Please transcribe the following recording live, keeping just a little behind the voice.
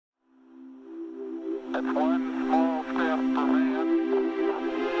That's one small step for man,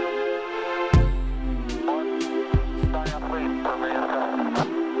 one giant leap for mankind.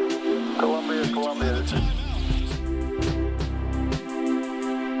 Columbia, this is...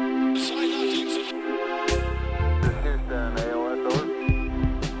 This is Houston, AOS, over.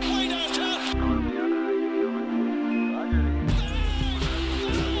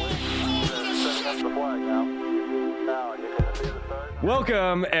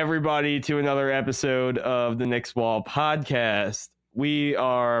 Welcome, everybody, to another episode of the Knicks Wall podcast. We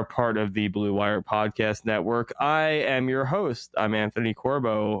are part of the Blue Wire Podcast Network. I am your host. I'm Anthony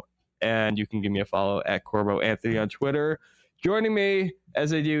Corbo, and you can give me a follow at Corbo Anthony on Twitter. Joining me,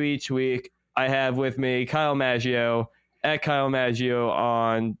 as I do each week, I have with me Kyle Maggio at Kyle Maggio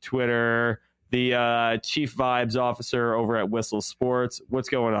on Twitter, the Chief Vibes Officer over at Whistle Sports. What's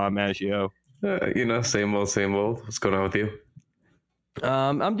going on, Maggio? Same old. What's going on with you?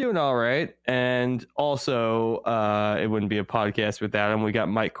 I'm doing all right. And also, it wouldn't be a podcast without him. We got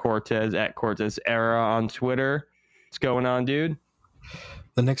Mike Cortez at Cortez Era on Twitter. What's going on, dude?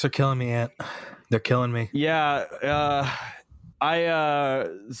 The Knicks are killing me, Ant. They're killing me. Yeah.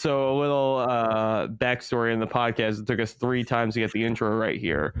 So a little backstory in the podcast. It took us 3 times to get the intro right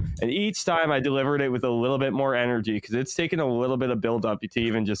here. And each time I delivered it with a little bit more energy because it's taken a little bit of build up to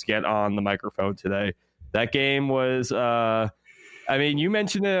even just get on the microphone today. That game was, you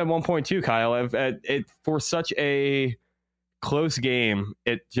mentioned it at one point too, Kyle. It for such a close game,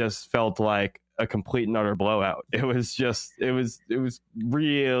 it just felt like a complete and utter blowout. It was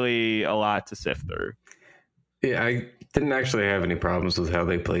really a lot to sift through. Yeah, I didn't actually have any problems with how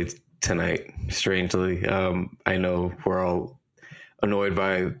they played tonight, strangely. I know we're all annoyed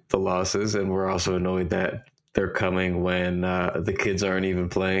by the losses, and we're also annoyed that they're coming when the kids aren't even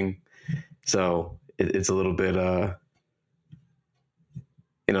playing. So it's a little bit,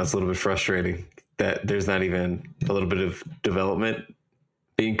 it's a little bit frustrating that there's not even a little bit of development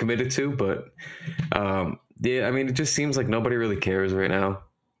being committed to. But it just seems like nobody really cares right now.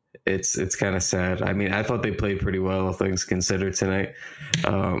 It's kind of sad. I thought they played pretty well, all things considered, tonight.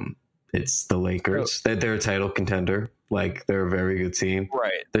 It's the Lakers. They're a title contender. Like, they're a very good team.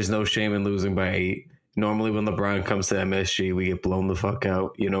 Right. There's no shame in losing by 8. Normally when LeBron comes to MSG, we get blown the fuck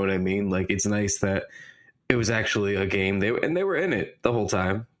out. You know what I mean? Like, it's nice that it was actually a game. They were in it the whole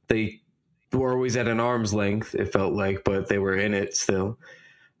time. They were always at an arm's length, it felt like, but they were in it still.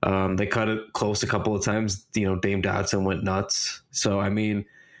 They cut it close a couple of times. Dame Dotson went nuts. So,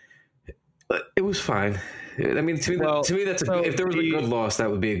 it was fine. To me, that's if there was a good loss, that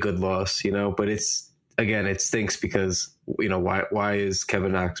would be a good loss, But it stinks because why is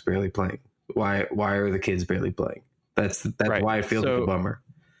Kevin Knox barely playing? Why are the kids barely playing? That's right. Why it feels like a bummer.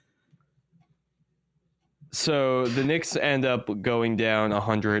 So the Knicks end up going down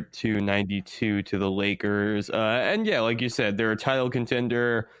 100-92 to the Lakers, and yeah, like you said, they're a title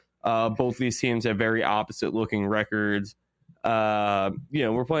contender. Both these teams have very opposite looking records.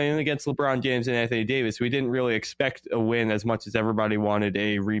 We're playing against LeBron James and Anthony Davis. We didn't really expect a win as much as everybody wanted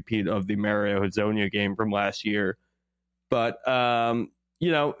a repeat of the Mario Hezonja game from last year. But,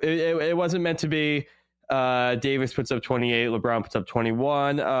 it wasn't meant to be. Davis puts up 28, LeBron puts up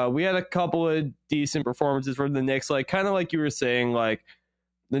 21. We had a couple of decent performances from the Knicks, kind of like you were saying,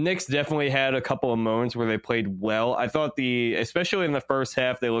 the Knicks definitely had a couple of moments where they played well. I thought especially in the first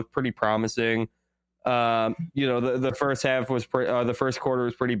half, they looked pretty promising. The first half was the first quarter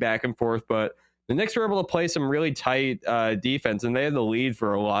was pretty back and forth, but the Knicks were able to play some really tight defense, and they had the lead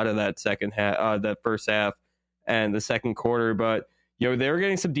for a lot of that second half, that first half and the second quarter. But they were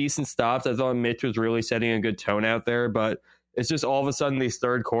getting some decent stops. I thought Mitch was really setting a good tone out there, but it's just all of a sudden these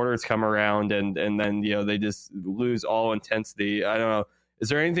third quarters come around and then they just lose all intensity. I don't know. Is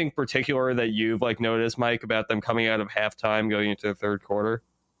there anything particular that you've noticed, Mike, about them coming out of halftime going into the third quarter?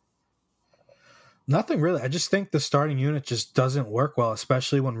 Nothing really. I just think the starting unit just doesn't work well,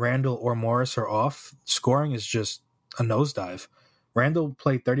 especially when Randall or Morris are off. Scoring is just a nosedive. Randall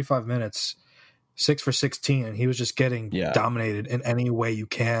played 35 minutes, 6 for 16, and he was just getting dominated in any way you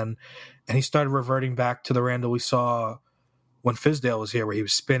can. And he started reverting back to the Randall we saw when Fizdale was here, where he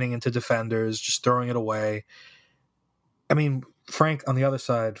was spinning into defenders, just throwing it away. Frank, on the other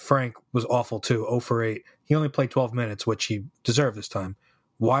side, Frank was awful too, 0 for 8. He only played 12 minutes, which he deserved this time.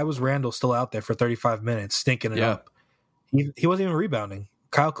 Why was Randall still out there for 35 minutes, stinking it up? He wasn't even rebounding.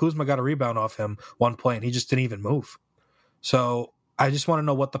 Kyle Kuzma got a rebound off him one play, and he just didn't even move. So I just want to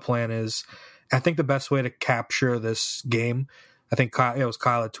know what the plan is. I think the best way to capture this game, I think it was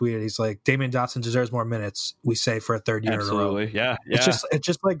Kyle that tweeted, he's like, Damian Dotson deserves more minutes, we say, for a third year in a row. Yeah. It's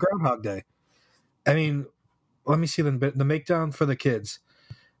just like Groundhog Day. Let me see the make down for the kids.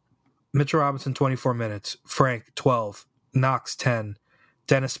 Mitchell Robinson 24 minutes, Frank 12, Knox 10,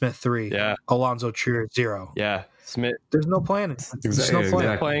 Dennis Smith 3, Alonzo Trier 0. Yeah, Smith. There's no plan. There's no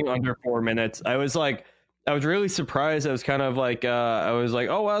plan. Playing under 4 minutes. I was really surprised. I was kind of like,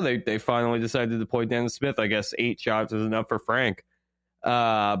 oh wow, they finally decided to play Dennis Smith. I guess 8 shots was enough for Frank.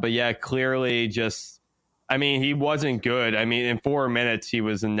 But yeah, clearly he wasn't good. I mean, in 4 minutes, he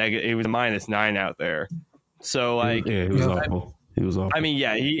was a -9 out there. So he was awful. He was awful. I mean,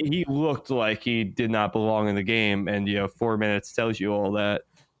 yeah, he looked like he did not belong in the game, and 4 minutes tells you all that.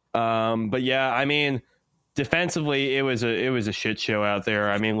 But yeah, I mean, defensively, it was a shit show out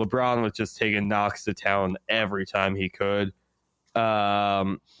there. I mean, LeBron was just taking Knox to town every time he could.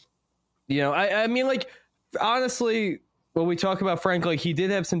 I mean, like, honestly, when we talk about Frank, like, he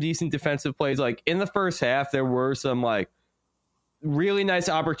did have some decent defensive plays. Like, in the first half, there were some like really nice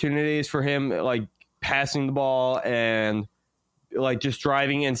opportunities for him, like passing the ball and like just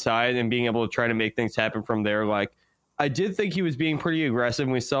driving inside and being able to try to make things happen from there. Like, I did think he was being pretty aggressive.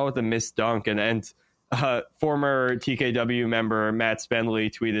 We saw with the missed dunk, and former TKW member Matt Spendley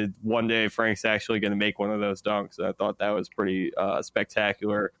tweeted, "One day Frank's actually going to make one of those dunks." And I thought that was pretty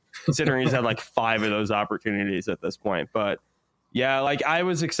spectacular, considering he's had like 5 of those opportunities at this point. But yeah, like, I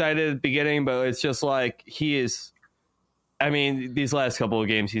was excited at the beginning, but it's just like these last couple of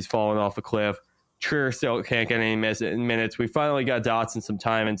games, he's fallen off a cliff. Trier still can't get any minutes. We finally got Dotson some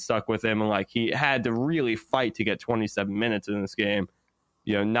time and stuck with him, and like, he had to really fight to get 27 minutes in this game.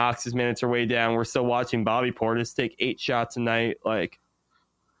 Knox's minutes are way down. We're still watching Bobby Portis take 8 shots a night. Like,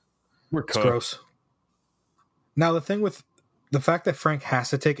 we're cooked. It's gross. Now, the thing with the fact that Frank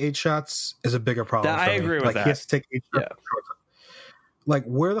has to take 8 shots is a bigger problem. I agree with that. He has to take 8 shots. Yeah. Like,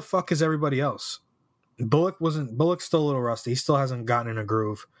 where the fuck is everybody else? Bullock's still a little rusty. He still hasn't gotten in a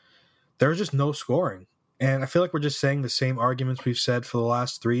groove. There's just no scoring. And I feel like we're just saying the same arguments we've said for the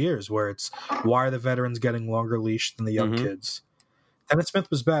last 3 years, where it's, why are the veterans getting longer leash than the young kids? Dennis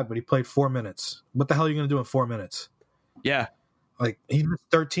Smith was bad, but he played 4 minutes. What the hell are you going to do in 4 minutes? Yeah. Like, he missed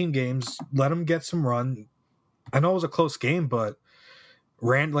 13 games. Let him get some run. I know it was a close game, but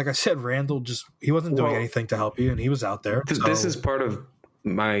like I said, Randall he wasn't doing anything to help you, and he was out there. This is part of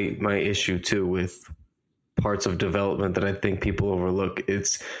my issue, too, with parts of development that I think people overlook.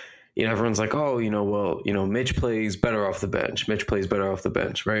 It's, everyone's like, Mitch plays better off the bench. Mitch plays better off the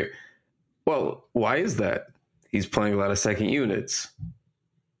bench, right? Well, why is that? He's playing a lot of second units.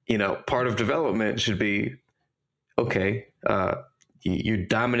 Part of development should be, okay, you're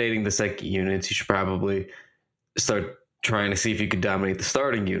dominating the second units. You should probably start trying to see if you could dominate the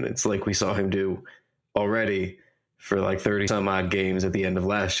starting units, like we saw him do already for like 30 some odd games at the end of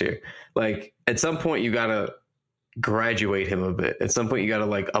last year. Like, at some point, you got to graduate him a bit. At some point, you got to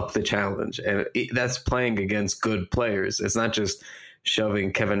like up the challenge. And that's playing against good players. It's not just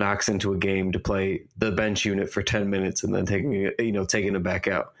shoving Kevin Knox into a game to play the bench unit for 10 minutes and then taking it back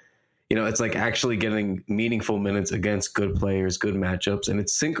out. It's like actually getting meaningful minutes against good players, good matchups, and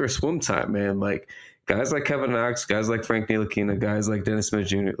it's sink or swim time, man. Like, guys like Kevin Knox, guys like Frank Ntilikina, guys like Dennis Smith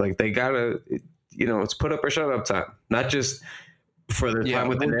Jr., like, they gotta, it's put up or shut up time, not just for their time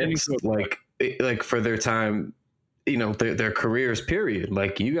with the Knicks, like for their time, their careers, period.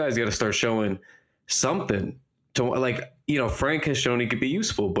 Like, you guys got to start showing something to, like, Frank has shown he could be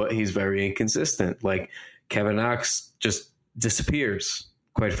useful, but he's very inconsistent. Like, Kevin Knox just disappears,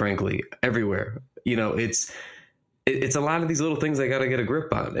 quite frankly, everywhere. It's a lot of these little things I got to get a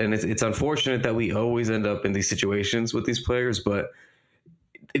grip on. And it's unfortunate that we always end up in these situations with these players, but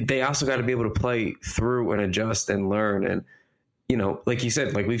they also got to be able to play through and adjust and learn. And, like you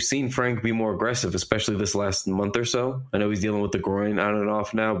said, like, we've seen Frank be more aggressive, especially this last month or so. I know he's dealing with the groin on and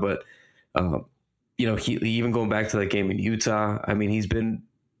off now, but, he even going back to that game in Utah, I mean, he's been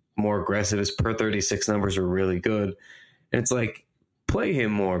more aggressive. His per 36 numbers are really good. And it's like, play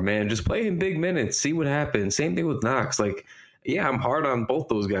him more, man. Just play him big minutes. See what happens. Same thing with Knox. Like, yeah, I'm hard on both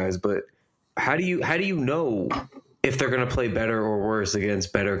those guys, but how do you know if they're going to play better or worse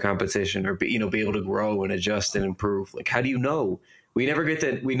against better competition, or be able to grow and adjust and improve? Like, how do you know? We never get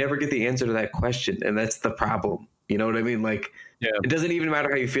the answer to that question, and that's the problem. You know what I mean? Like, yeah. It doesn't even matter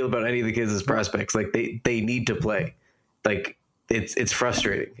how you feel about any of the kids as prospects. Like, they need to play. Like, it's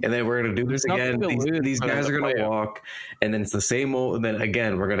frustrating. And then we're going to do this again. These guys are going to walk, and then it's the same old. And then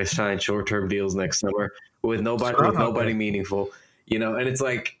again, we're going to sign short-term deals next summer with nobody meaningful. And it's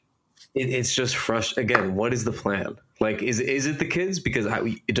like, it's just frustrating. Again, what is the plan? Like, is it the kids? Because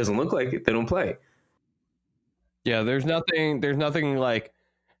it doesn't look like it. They don't play. Yeah, there's nothing like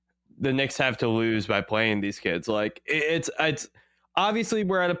the Knicks have to lose by playing these kids. Like, it's obviously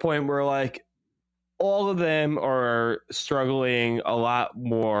we're at a point where, like, all of them are struggling a lot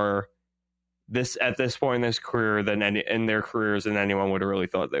more at this point in this career than in their careers than anyone would have really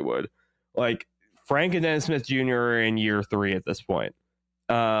thought they would. Like Frank and Dennis Smith Jr. are in year 3 at this point.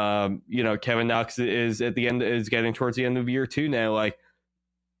 Kevin Knox is getting towards the end of year 2 now. Like,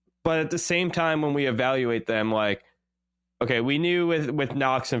 but at the same time, when we evaluate them, like, okay, we knew with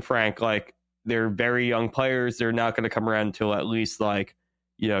Knox and Frank, like, they're very young players. They're not going to come around until at least 2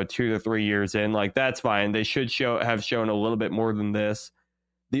 to 3 years in. Like, that's fine. They should have shown a little bit more than this.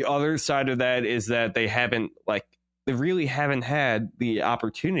 The other side of that is that they really haven't had the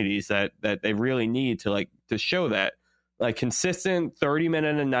opportunities that they really need to show that, like, consistent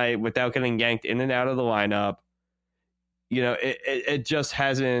 30-minute a night without getting yanked in and out of the lineup. It just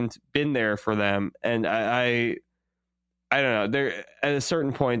hasn't been there for them. And I don't know. They're at a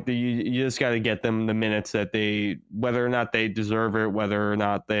certain point that you just got to get them the minutes that whether or not they deserve it, whether or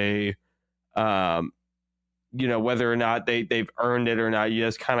not they, whether or not they've earned it or not. You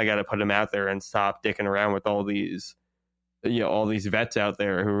just kind of got to put them out there and stop dicking around with all these vets out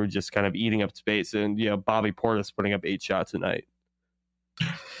there who are just kind of eating up space. And Bobby Portis putting up 8 shots a night.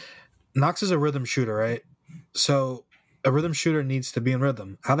 Knox is a rhythm shooter, right? So a rhythm shooter needs to be in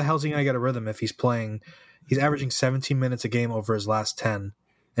rhythm. How the hell is he going to get a rhythm if he's playing? He's averaging 17 minutes a game over his last 10,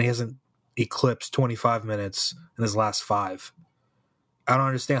 and he hasn't eclipsed 25 minutes in his last 5. I don't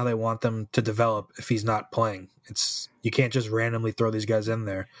understand how they want them to develop if he's not playing. You can't just randomly throw these guys in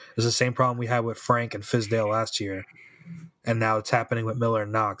there. It's the same problem we had with Frank and Fizdale last year, and now it's happening with Miller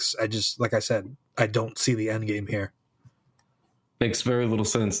and Knox. Like I said, I don't see the end game here. Makes very little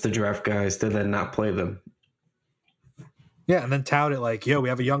sense to draft guys to then not play them. Yeah, and then tout it like, yo, we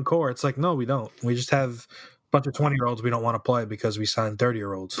have a young core. It's like, no, we don't. We just have a bunch of 20-year-olds we don't want to play because we signed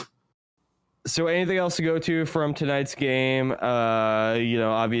 30-year-olds. So anything else to go to from tonight's game?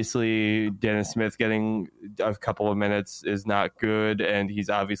 Obviously Dennis Smith getting a couple of minutes is not good, and he's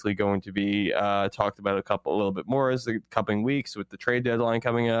obviously going to be talked about a little bit more as the coming weeks with the trade deadline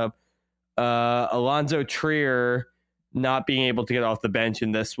coming up. Alonzo Trier not being able to get off the bench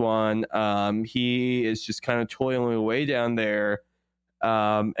in this one. He is just kind of toiling away down there,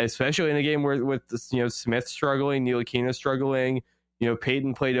 especially in a game with Smith struggling, Ntilikina struggling.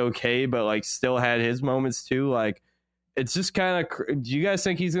 Peyton played okay, but still had his moments too. Like, it's just kind of. Do you guys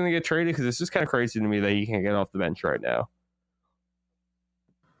think he's going to get traded? Because it's just kind of crazy to me that he can't get off the bench right now.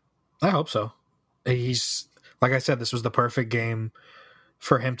 I hope so. He's, like I said, this was the perfect game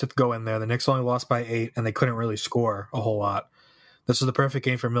for him to go in there. The Knicks only lost by 8, and they couldn't really score a whole lot. This was the perfect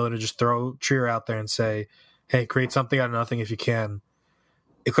game for Miller to just throw Trier out there and say, hey, create something out of nothing if you can.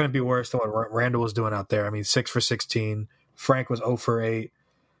 It couldn't be worse than what Randall was doing out there. I mean, 6 for 16. Frank was 0 for 8.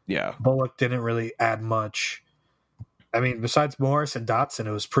 Yeah. Bullock didn't really add much. I mean, besides Morris and Dotson,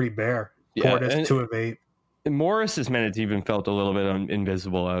 it was pretty bare. Yeah, Portis, 2 of 8. Morris's minutes even felt a little bit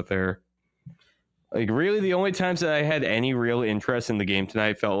invisible out there. Like, really, the only times that I had any real interest in the game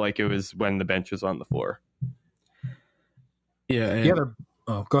tonight felt like it was when the bench was on the floor. Yeah. Go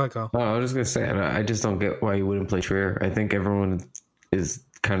ahead, Kyle. I was just going to say, I just don't get why you wouldn't play Trier. I think everyone is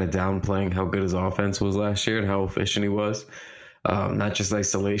kind of downplaying how good his offense was last year and how efficient he was. Not just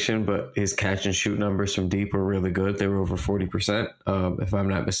isolation, but his catch and shoot numbers from deep were really good. They were over 40%. If I'm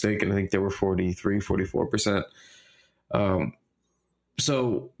not mistaken, I think they were 43, 44%.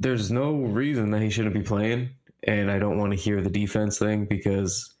 So there's no reason that he shouldn't be playing. And I don't want to hear the defense thing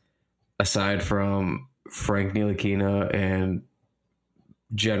because aside from Frank Ntilikina and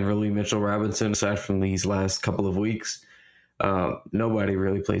generally Mitchell Robinson, aside from these last couple of weeks, nobody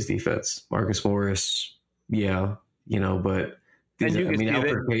really plays defense. Marcus Morris, yeah, but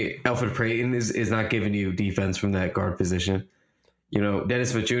Alfred Payton is not giving you defense from that guard position.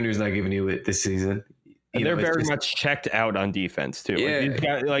 Dennis Smith Jr. is not giving you it this season. And they're very much checked out on defense too.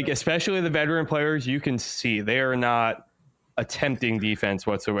 Yeah. Especially the veteran players, you can see they are not attempting defense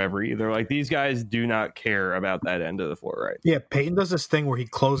whatsoever either. Like, these guys do not care about that end of the floor, right? Yeah, Peyton does this thing where he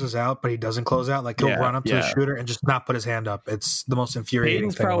closes out, but he doesn't close out. Like, he'll run up to the shooter and just not put his hand up. It's the most infuriating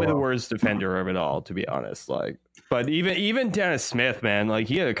Peyton's thing. Probably the worst defender of it all, to be honest. But even Dennis Smith, man,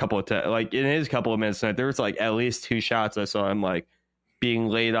 he had a couple of in his couple of minutes tonight, there was at least 2 shots I saw him being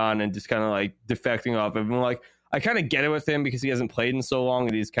laid on and just kind of defecting off of him. I kind of get it with him because he hasn't played in so long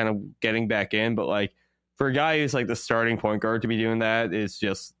and he's kind of getting back in, but for a guy who's the starting point guard to be doing that is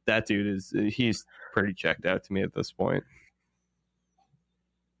just, that dude he's pretty checked out to me at this point.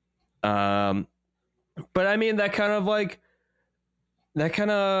 But I mean, that kind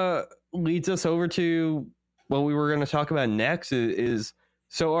of leads us over to what we were going to talk about next is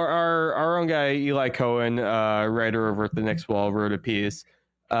so our own guy, Eli Cohen, writer over at the Knicks Wall, wrote a piece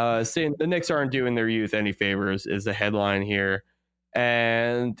saying the Knicks aren't doing their youth any favors is the headline here.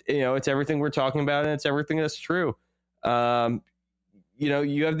 And it's everything we're talking about, and it's everything that's true.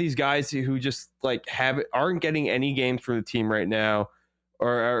 You have these guys who just like aren't getting any games for the team right now,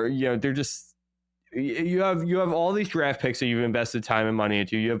 or they're just. You have all these draft picks that you've invested time and money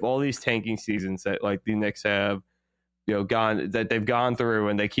into. You have all these tanking seasons that like the Knicks have, they've gone through,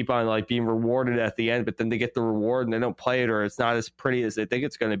 and they keep on like being rewarded at the end, but then they get the reward and they don't play it, or it's not as pretty as they think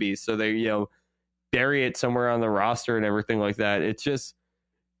it's going to be. So they bury it somewhere on the roster and everything like that. It's just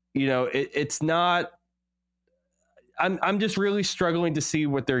it's not. I'm just really struggling to see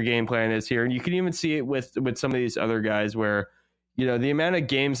what their game plan is here, and you can even see it with some of these other guys where. The amount of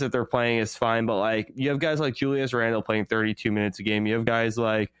games that they're playing is fine, but like you have guys like Julius Randle playing 32 minutes a game. You have guys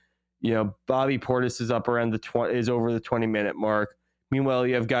like, Bobby Portis is up around is over the 20-minute mark. Meanwhile,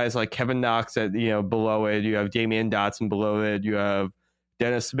 you have guys like Kevin Knox at below it. You have Damian Dotson below it. You have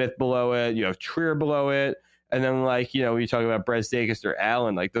Dennis Smith below it. You have Trier below it. And then like you talk about Brez Davis or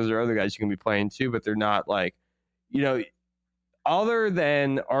Allen, like those are other guys you can be playing too, but they're not like other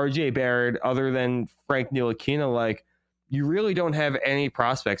than RJ Barrett, other than Frank Ntilikina, like. You really don't have any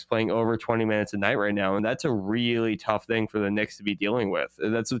prospects playing over 20 minutes a night right now, and that's a really tough thing for the Knicks to be dealing with.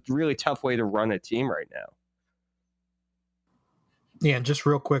 That's a really tough way to run a team right now. Yeah, and just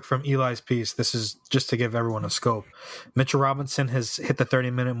real quick from Eli's piece, this is just to give everyone a scope. Mitchell Robinson has hit the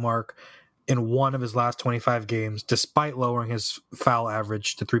 30-minute mark in one of his last 25 games, despite lowering his foul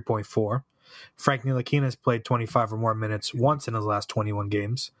average to 3.4. Frank Ntilikina has played 25 or more minutes once in his last 21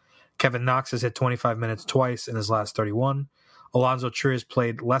 games. Kevin Knox has hit 25 minutes twice in his last 31. Alonzo Trier has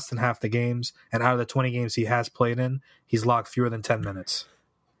played less than half the games, and out of the 20 games he has played in, he's logged fewer than 10 minutes.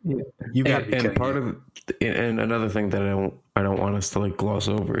 Yeah. You got to be kidding me. And another thing that I don't want us to like gloss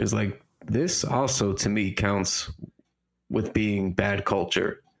over is like this also to me counts with being bad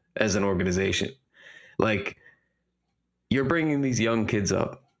culture as an organization. Like you're bringing these young kids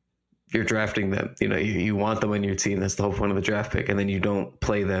up. You're drafting them, you want them on your team. That's the whole point of the draft pick. And then you don't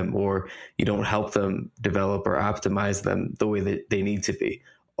play them, or you don't help them develop or optimize them the way that they need to be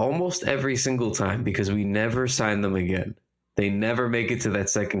almost every single time, because we never sign them again. They never make it to that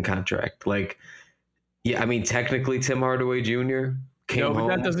second contract. Like, yeah, I mean, technically Tim Hardaway Jr. came home.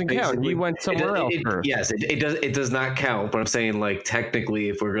 That doesn't count. He went somewhere else. Yes, it does not count. But I'm saying like, technically,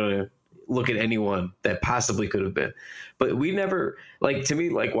 if we're going to look at anyone that possibly could have been, but we never, like, to me,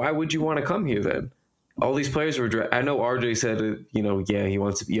 like, why would you want to come here then? All these players were I know RJ said, yeah, he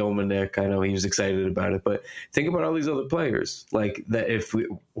wants to be Yeomanek. I know he was excited about it, but think about all these other players, like that. If we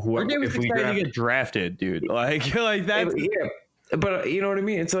to get drafted, dude, like that. Yeah, but you know what I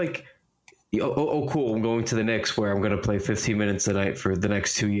mean? It's like, cool. I'm going to the Knicks where I'm going to play 15 minutes a night for the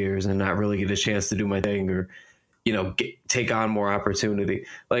next 2 years and not really get a chance to do my thing, or take on more opportunity.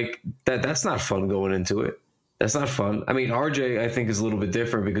 Like that's not fun going into it. That's not fun. I mean, RJ, I think, is a little bit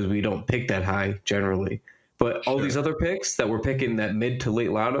different because we don't pick that high generally. But all these other picks that we're picking that mid to late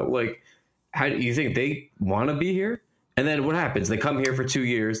lotto, like, how do you think they want to be here? And then what happens? They come here for 2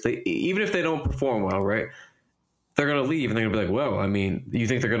 years. Even if they don't perform well, right? They're going to leave and they're going to be like, well, I mean, you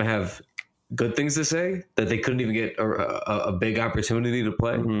think they're going to have good things to say that they couldn't even get a big opportunity to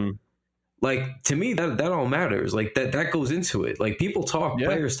play? Mm-hmm. Like, to me, that all matters. Like, that goes into it. Like, people talk,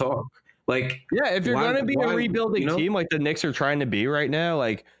 players talk. Like, yeah, if you're going to be a rebuilding team like the Knicks are trying to be right now,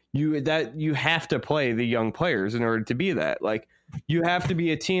 like, you have to play the young players in order to be that. Like, you have to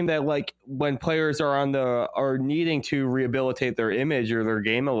be a team that, like, when players are needing to rehabilitate their image or their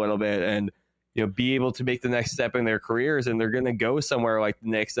game a little bit and, be able to make the next step in their careers, and they're going to go somewhere like the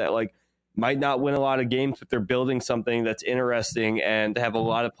Knicks that, like, might not win a lot of games, but they're building something that's interesting and have a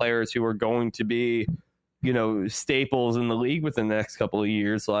lot of players who are going to be, staples in the league within the next couple of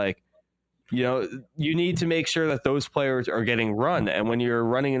years. Like, you need to make sure that those players are getting run. And when you're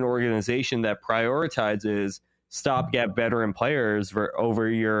running an organization that prioritizes stopgap veteran players over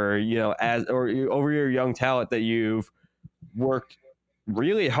your, over your young talent that you've worked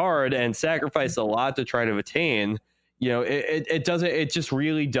really hard and sacrificed a lot to try to attain, it just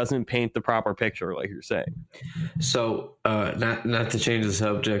really doesn't paint the proper picture, like you're saying. So, not to change the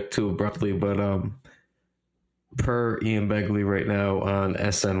subject too abruptly, but per Ian Begley right now on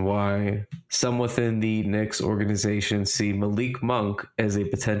SNY, some within the Knicks organization see Malik Monk as a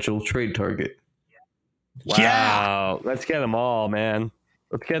potential trade target. Wow. Yeah. Let's get them all, man.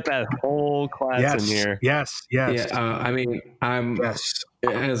 Let's get that whole class in here. Yes. Yeah, I mean,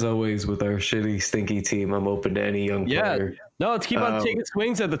 as always with our shitty, stinky team, I'm open to any young player. No, let's keep on taking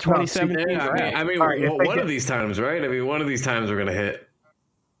swings at the 2017 draft. I mean, one of these times, right? I mean, one of these times we're going to hit.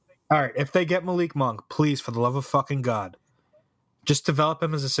 All right, if they get Malik Monk, please, for the love of fucking God, just develop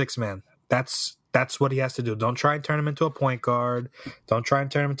him as a six-man. That's what he has to do. Don't try and turn him into a point guard. Don't try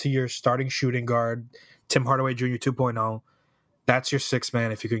and turn him into your starting shooting guard, Tim Hardaway Jr. 2.0. That's your sixth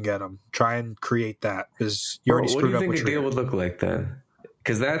man if you can get him. Try and create that because you already screwed up. What do you think a deal would look like then?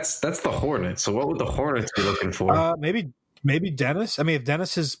 Because that's the Hornets. So what would the Hornets be looking for? Maybe Dennis. I mean, if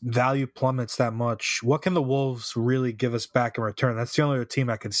Dennis's value plummets that much, what can the Wolves really give us back in return? That's the only other team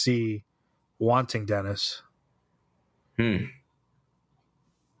I could see wanting Dennis.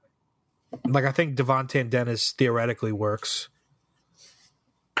 Like, I think Devontae and Dennis theoretically works.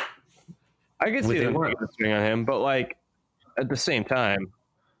 I can see them focusing on him, but like at the same time,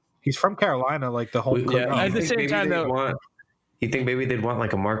 he's from Carolina. Like the whole. At the same time, though, you think maybe they'd want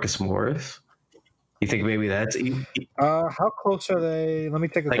like a Marcus Morris? You think maybe that's how close are they? Let me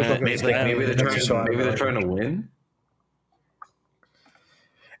take a quick look at this. Maybe they're trying to win.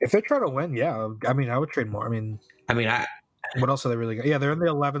 If they're trying to win, yeah. I mean, I would trade more. I mean, what else are they really got? Yeah, they're in the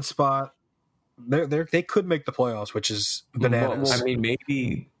 11th spot. They could make the playoffs, which is bananas. Well, I mean,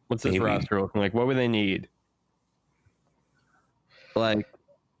 maybe. What's this roster looking like? What would they need? Like,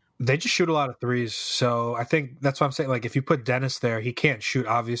 they just shoot a lot of threes, so I think that's what I'm saying. Like, if you put Dennis there, he can't shoot,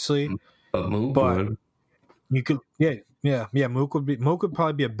 obviously. But Mook would. You could, Mook would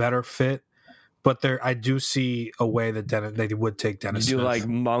probably be a better fit. But I do see a way that they would take Dennis. You do Smith. Like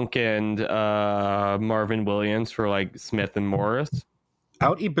Monk and Marvin Williams for like Smith and Morris. I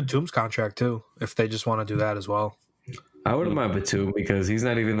would eat Batum's contract too if they just want to do that as well. I wouldn't mind Batum because he's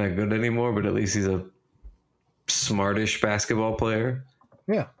not even that good anymore, but at least he's a smartish basketball player.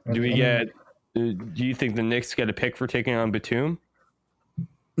 Yeah. Do you think the Knicks get a pick for taking on Batum?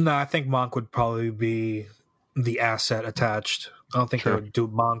 No, I think Monk would probably be the asset attached. I don't think they would do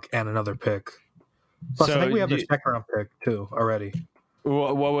Monk and another pick. Plus, I think we have their second round pick too already.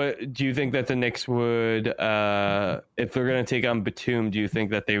 What do you think that the Knicks would, if they're going to take on Batum, do you think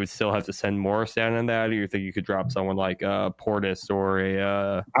that they would still have to send Morris down in that, or do you think you could drop someone like Portis or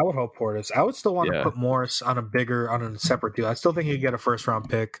a? I would hope Portis. I would still want to put Morris on a separate deal. I still think he'd get a first round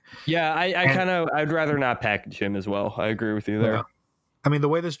pick. Yeah, I'd rather not package him as well. I agree with you there. Yeah. I mean, the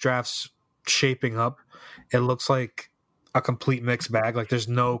way this draft's shaping up, it looks like a complete mixed bag. Like there's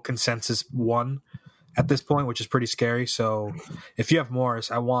no consensus one at this point, which is pretty scary. So if you have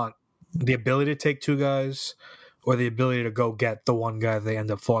Morris, I want the ability to take two guys or the ability to go get the one guy they end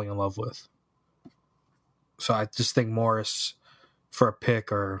up falling in love with. So I just think Morris for a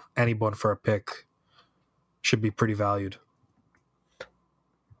pick or anyone for a pick should be pretty valued.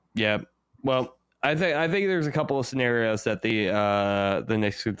 Yeah. Well, I think there's a couple of scenarios that the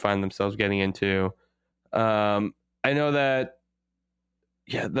Knicks could find themselves getting into. I know that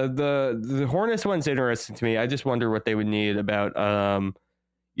the Hornets one's interesting to me. I just wonder what they would need about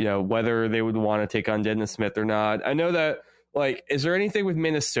whether they would want to take on Dennis Smith or not. I know that is there anything with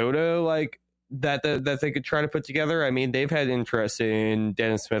Minnesota that they could try to put together? I mean, they've had interest in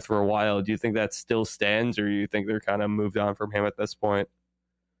Dennis Smith for a while. Do you think that still stands, or do you think they're kind of moved on from him at this point?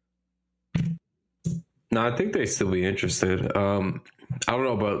 No, I think they'd still be interested. I don't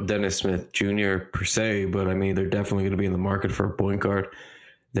know about Dennis Smith Jr. per se, but I mean, they're definitely going to be in the market for a point guard.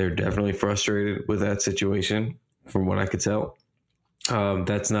 They're definitely frustrated with that situation, from what I could tell.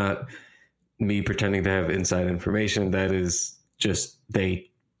 That's not me pretending to have inside information. That is just they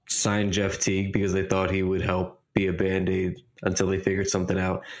signed Jeff Teague because they thought he would help be a Band-Aid until they figured something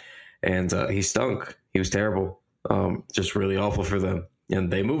out. And he stunk. He was terrible. Just really awful for them. And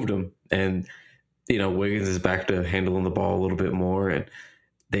they moved him. And Wiggins is back to handling the ball a little bit more, and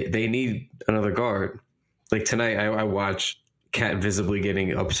they need another guard. Like tonight, I watched Cat visibly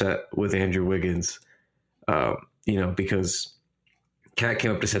getting upset with Andrew Wiggins, because Cat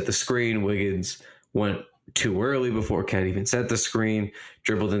came up to set the screen. Wiggins went too early before Cat even set the screen,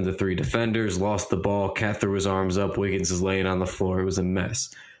 dribbled into three defenders, lost the ball. Cat threw his arms up. Wiggins is laying on the floor. It was a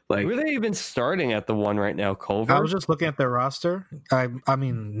mess. Who are they even starting at the one right now? Culver? I was just looking at their roster. I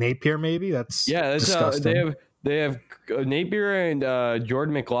mean Napier maybe. That's disgusting. They have Napier and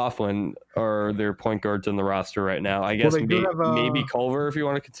Jordan McLaughlin are their point guards on the roster right now. I guess maybe Culver if you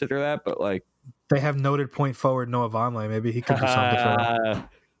want to consider that, but they have noted point forward Noah Vonleh. Maybe he could do something for them.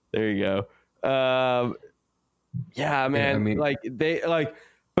 There you go. Yeah, man. Yeah,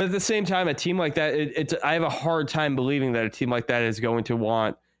 but at the same time, a team like that, I have a hard time believing that a team like that is going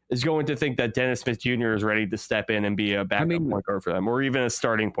to think that Dennis Smith Jr. is ready to step in and be a backup point guard for them, or even a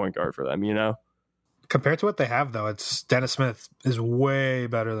starting point guard for them, Compared to what they have, though, it's Dennis Smith is way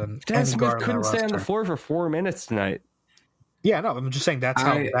better than Dennis Smith couldn't stay on the floor for 4 minutes tonight. Yeah, no, I'm just saying that's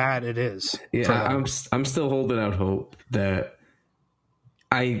how bad it is. Yeah, I'm still holding out hope that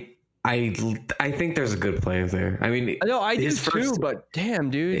I think there's a good play there. I mean, no, I do too, but damn,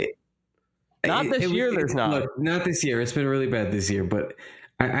 dude. Not this year. There's not. Look, not this year. It's been really bad this year, but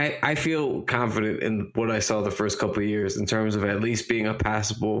I feel confident in what I saw the first couple of years in terms of at least being a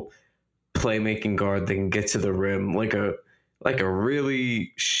passable playmaking guard that can get to the rim, like a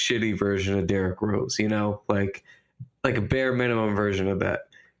really shitty version of Derrick Rose, like a bare minimum version of that,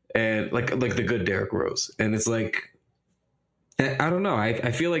 and like the good Derrick Rose. And it's like, I don't know.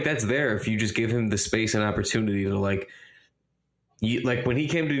 I feel like that's there if you just give him the space and opportunity to like when he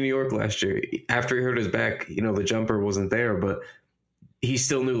came to New York last year, after he hurt his back, the jumper wasn't there, but he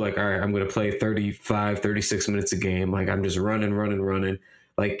still knew like, all right, I'm going to play 35, 36 minutes a game. Like I'm just running.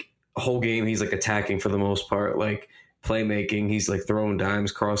 Like whole game, he's like attacking for the most part, like playmaking. He's like throwing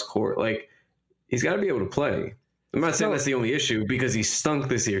dimes cross court. Like he's got to be able to play. I'm not saying that's the only issue because he stunk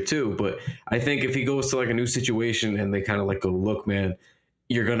this year too, but I think if he goes to like a new situation and they kind of like go, look, man,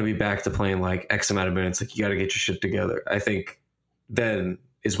 you're going to be back to playing like X amount of minutes. Like you got to get your shit together. I think then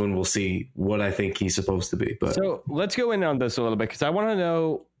is when we'll see what I think he's supposed to be. But so let's go in on this a little bit because I want to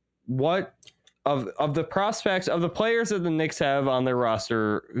know what of the prospects of the players that the Knicks have on their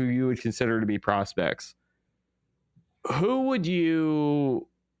roster who you would consider to be prospects. Who would you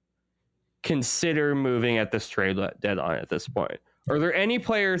consider moving at this trade deadline at this point? Are there any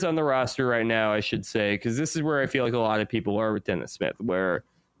players on the roster right now, I should say, because this is where I feel like a lot of people are with Dennis Smith, where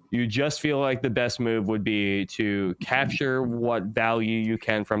you just feel like the best move would be to capture what value you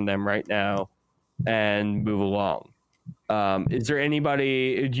can from them right now and move along. Is there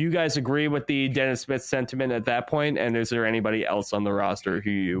anybody, do you guys agree with the Dennis Smith sentiment at that point? And is there anybody else on the roster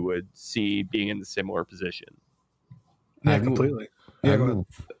who you would see being in a similar position? Yeah, completely.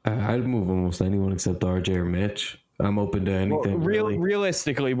 I'd move almost anyone except RJ or Mitch. I'm open to anything. Well,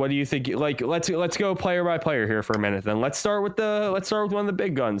 realistically, what do you think? Like, let's go player by player here for a minute. Then let's start with one of the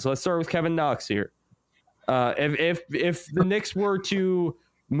big guns. Let's start with Kevin Knox here. If the Knicks were to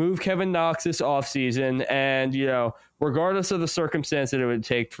move Kevin Knox this offseason, and regardless of the circumstance that it would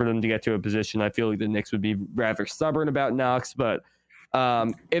take for them to get to a position, I feel like the Knicks would be rather stubborn about Knox. But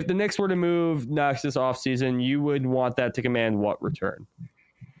if the Knicks were to move Knox this offseason, you would want that to command what return?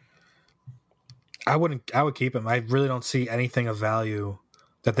 I would keep him. I really don't see anything of value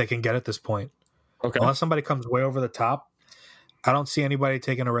that they can get at this point. Okay. Unless somebody comes way over the top, I don't see anybody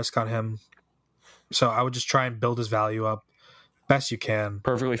taking a risk on him. So I would just try and build his value up best you can.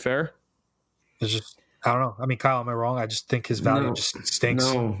 Perfectly fair. It's just, I don't know. I mean, Kyle, am I wrong? I just think his value just stinks.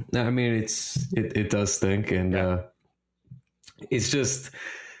 No, I mean, it does stink. And it's just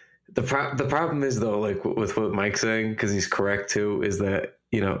the problem is though, like with what Mike's saying, because he's correct too, is that,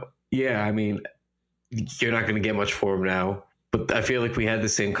 I mean, you're not going to get much for him now. But I feel like we had the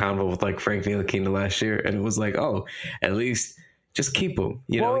same convo with like Frank Ntilikina last year, and it was like, oh, at least just keep him.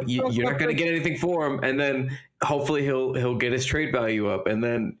 You're not going to get anything for him, and then hopefully he'll get his trade value up, and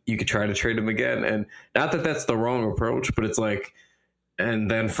then you could try to trade him again. And not that that's the wrong approach, but it's like,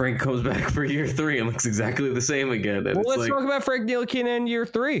 and then Frank comes back for year 3 and looks exactly the same again. And let's talk about Frank Ntilikina in year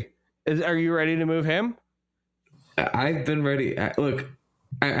 3. Are you ready to move him? I've been ready. Look,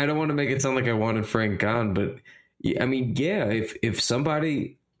 I don't want to make it sound like I wanted Frank gone, but I mean, yeah, if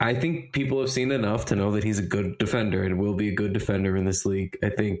somebody, I think people have seen enough to know that he's a good defender and will be a good defender in this league. I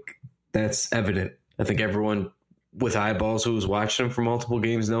think that's evident. I think everyone with eyeballs who's watched him for multiple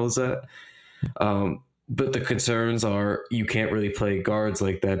games knows that. But the concerns are you can't really play guards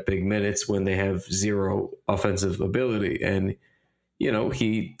like that big minutes when they have zero offensive ability. And,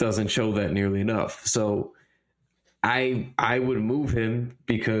 he doesn't show that nearly enough. So I would move him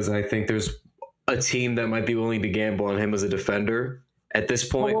because I think there's a team that might be willing to gamble on him as a defender at this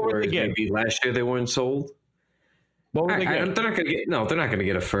point, whereas maybe last year they weren't sold. What would they get? They're not going to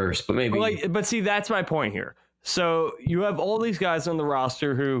get a first, but maybe. But see, that's my point here. So you have all these guys on the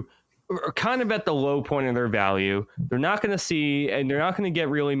roster who are kind of at the low point of their value. They're not going to see, and they're not going to get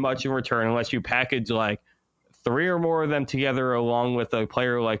really much in return unless you package like 3 or more of them together along with a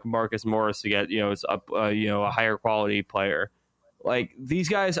player like Marcus Morris to get, a higher quality player. Like these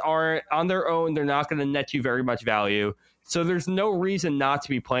guys aren't on their own. They're not going to net you very much value. So there's no reason not to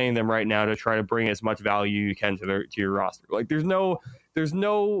be playing them right now to try to bring as much value you can to your roster. Like there's no,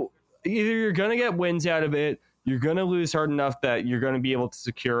 either you're going to get wins out of it. You're going to lose hard enough that you're going to be able to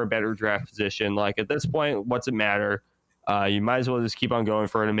secure a better draft position. Like at this point, what's it matter? You might as well just keep on going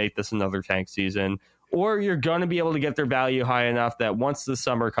for it and make this another tank season. Or you're going to be able to get their value high enough that once the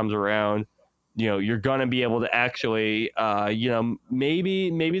summer comes around, you're going to be able to actually,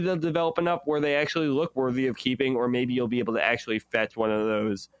 maybe they'll develop enough where they actually look worthy of keeping, or maybe you'll be able to actually fetch one of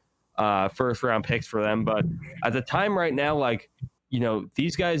those first round picks for them. But at the time right now, like,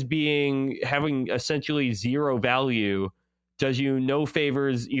 these guys having essentially zero value does you no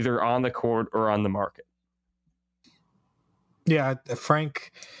favors either on the court or on the market. Yeah,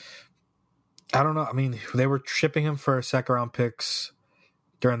 Frank, I don't know. I mean, they were shipping him for second round picks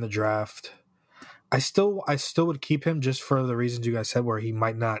during the draft. I still would keep him just for the reasons you guys said, where he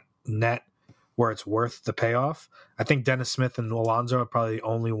might not net where it's worth the payoff. I think Dennis Smith and Alonzo are probably the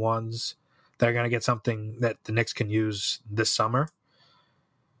only ones that are going to get something that the Knicks can use this summer.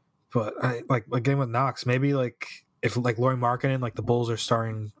 But like game with Knox, maybe like if like Lauri Markkanen, like the Bulls are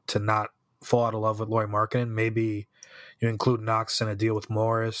starting to not fall out of love with Lauri Markkanen, maybe you include Knox in a deal with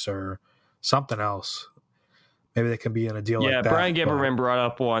Morris or something else. Maybe they can be in a deal like that. Yeah, Brian Gibberman brought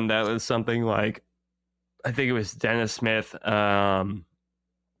up one that was something like, I think it was Dennis Smith, Bobby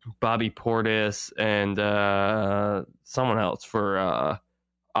Portis, and someone else for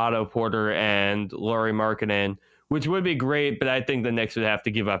Otto Porter and Lauri Markkanen, which would be great, but I think the Knicks would have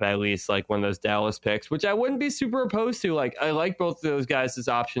to give up at least like one of those Dallas picks, which I wouldn't be super opposed to. Like, I like both of those guys as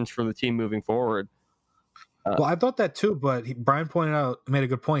options for the team moving forward. Well, I thought that too, but Brian made a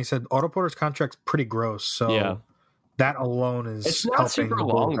good point. He said Otto Porter's contract's pretty gross, so that alone is it's not helping super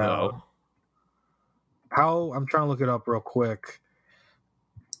long though. How I'm trying to look it up real quick.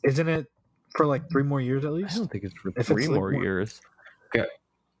 Isn't it for like 3 more years at least? I don't think it's for 3 more years. Yeah.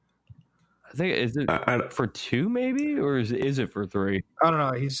 I think is it for 2 maybe, or is it for 3? I don't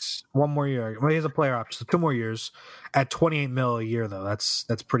know. He's 1 more year. Well, he has a player option, so 2 more years at $28 million a year though. That's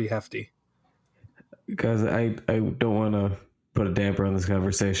pretty hefty. Guys, I don't want to put a damper on this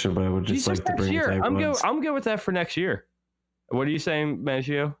conversation, but I would just like to bring it to I'm good with that for next year. What are you saying,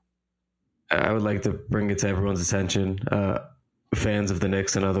 Maggio? I would like to bring it to everyone's attention, fans of the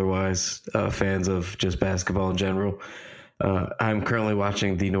Knicks and otherwise, fans of just basketball in general. I'm currently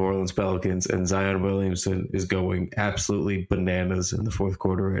watching the New Orleans Pelicans, and Zion Williamson is going absolutely bananas in the fourth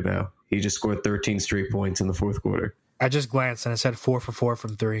quarter right now. He just scored 13 straight points in the fourth quarter. I just glanced and it said 4 for 4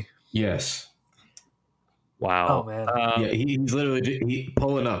 from 3. Yes. Wow. Oh man. Yeah, he's literally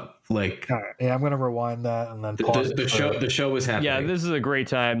pulling up. Like, all right. Yeah, I'm gonna rewind that and then pause. The show is happening. Yeah, this is a great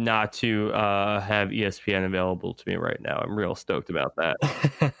time not to have ESPN available to me right now. I'm real stoked about that.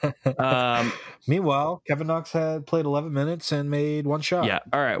 Meanwhile, Kevin Knox had played 11 minutes and made 1 shot. Yeah.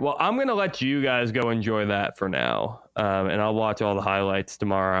 All right. Well, I'm gonna let you guys go enjoy that for now, and I'll watch all the highlights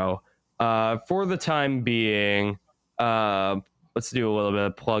tomorrow. For the time being, let's do a little bit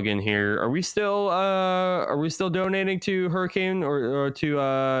of plug in here. Are we still donating to hurricane or to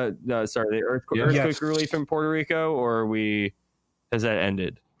the earthquake relief in Puerto Rico, or has that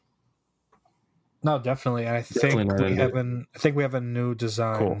ended? No, definitely. And I think we have a new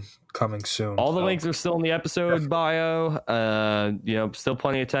design coming soon. All the links are still in the episode bio. Still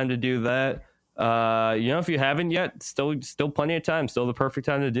plenty of time to do that. If you haven't yet, still plenty of time. Still the perfect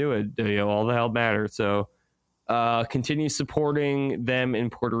time to do it. All the hell matters. So. Continue supporting them in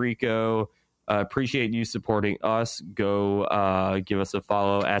Puerto Rico. Appreciate you supporting us. Go give us a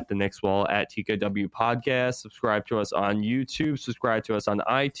follow at the Knicks Wall at TKW Podcast. Subscribe to us on YouTube. Subscribe to us on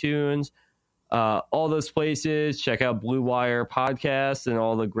iTunes. All those places. Check out Blue Wire Podcast and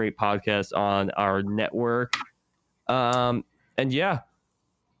all the great podcasts on our network. I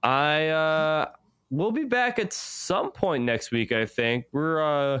will be back at some point next week. I think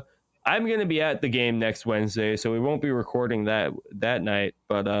I'm going to be at the game next Wednesday, so we won't be recording that night.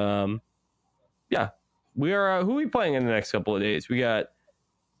 But, we are. Who are we playing in the next couple of days? We got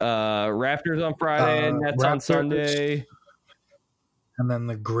Raptors on Friday and Nets on Sunday. And then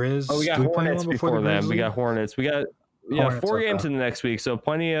the Grizz. Oh, we got Hornets before them. We got Hornets. We got 4 games in the next week, so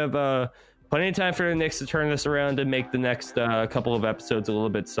plenty of time for the Knicks to turn this around and make the next couple of episodes a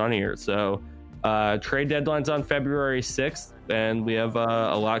little bit sunnier. So trade deadline's on February 6th, and we have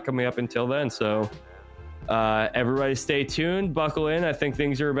a lot coming up until then. So everybody stay tuned, buckle in. I think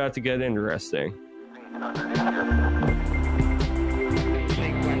things are about to get interesting.